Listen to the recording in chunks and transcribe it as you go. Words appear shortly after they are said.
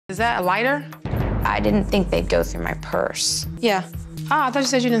Is that a lighter? I didn't think they'd go through my purse. Yeah, Oh, I thought you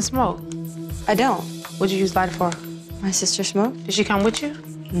said you didn't smoke. I don't. What'd you use lighter for? My sister smoked? Did she come with you?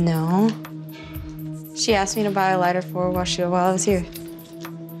 No. She asked me to buy a lighter for her while I was here.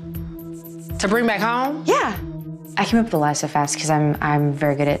 To bring back home? Yeah. I came up with the lie so fast because I'm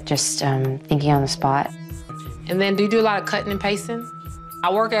very good at just thinking on the spot. And then do you do a lot of cutting and pasting?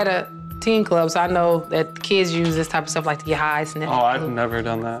 I work at a teen club, so I know that kids use this type of stuff like to get high. Oh, I've never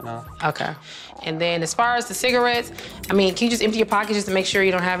done that, no. Okay. And then as far as the cigarettes, I mean, can you just empty your pockets just to make sure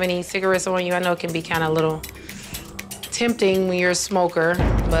you don't have any cigarettes on you? I know it can be kind of a little tempting when you're a smoker,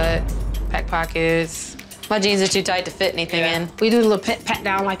 but pack pockets. My jeans are too tight to fit anything in. We do a little pat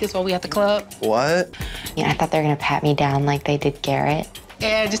down like this while we at the club. What? Yeah, I thought they were gonna pat me down like they did Garrett.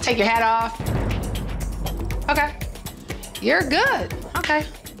 Yeah, just take your hat off. Okay. You're good. Okay.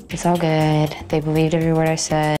 It's all good. They believed every word I said.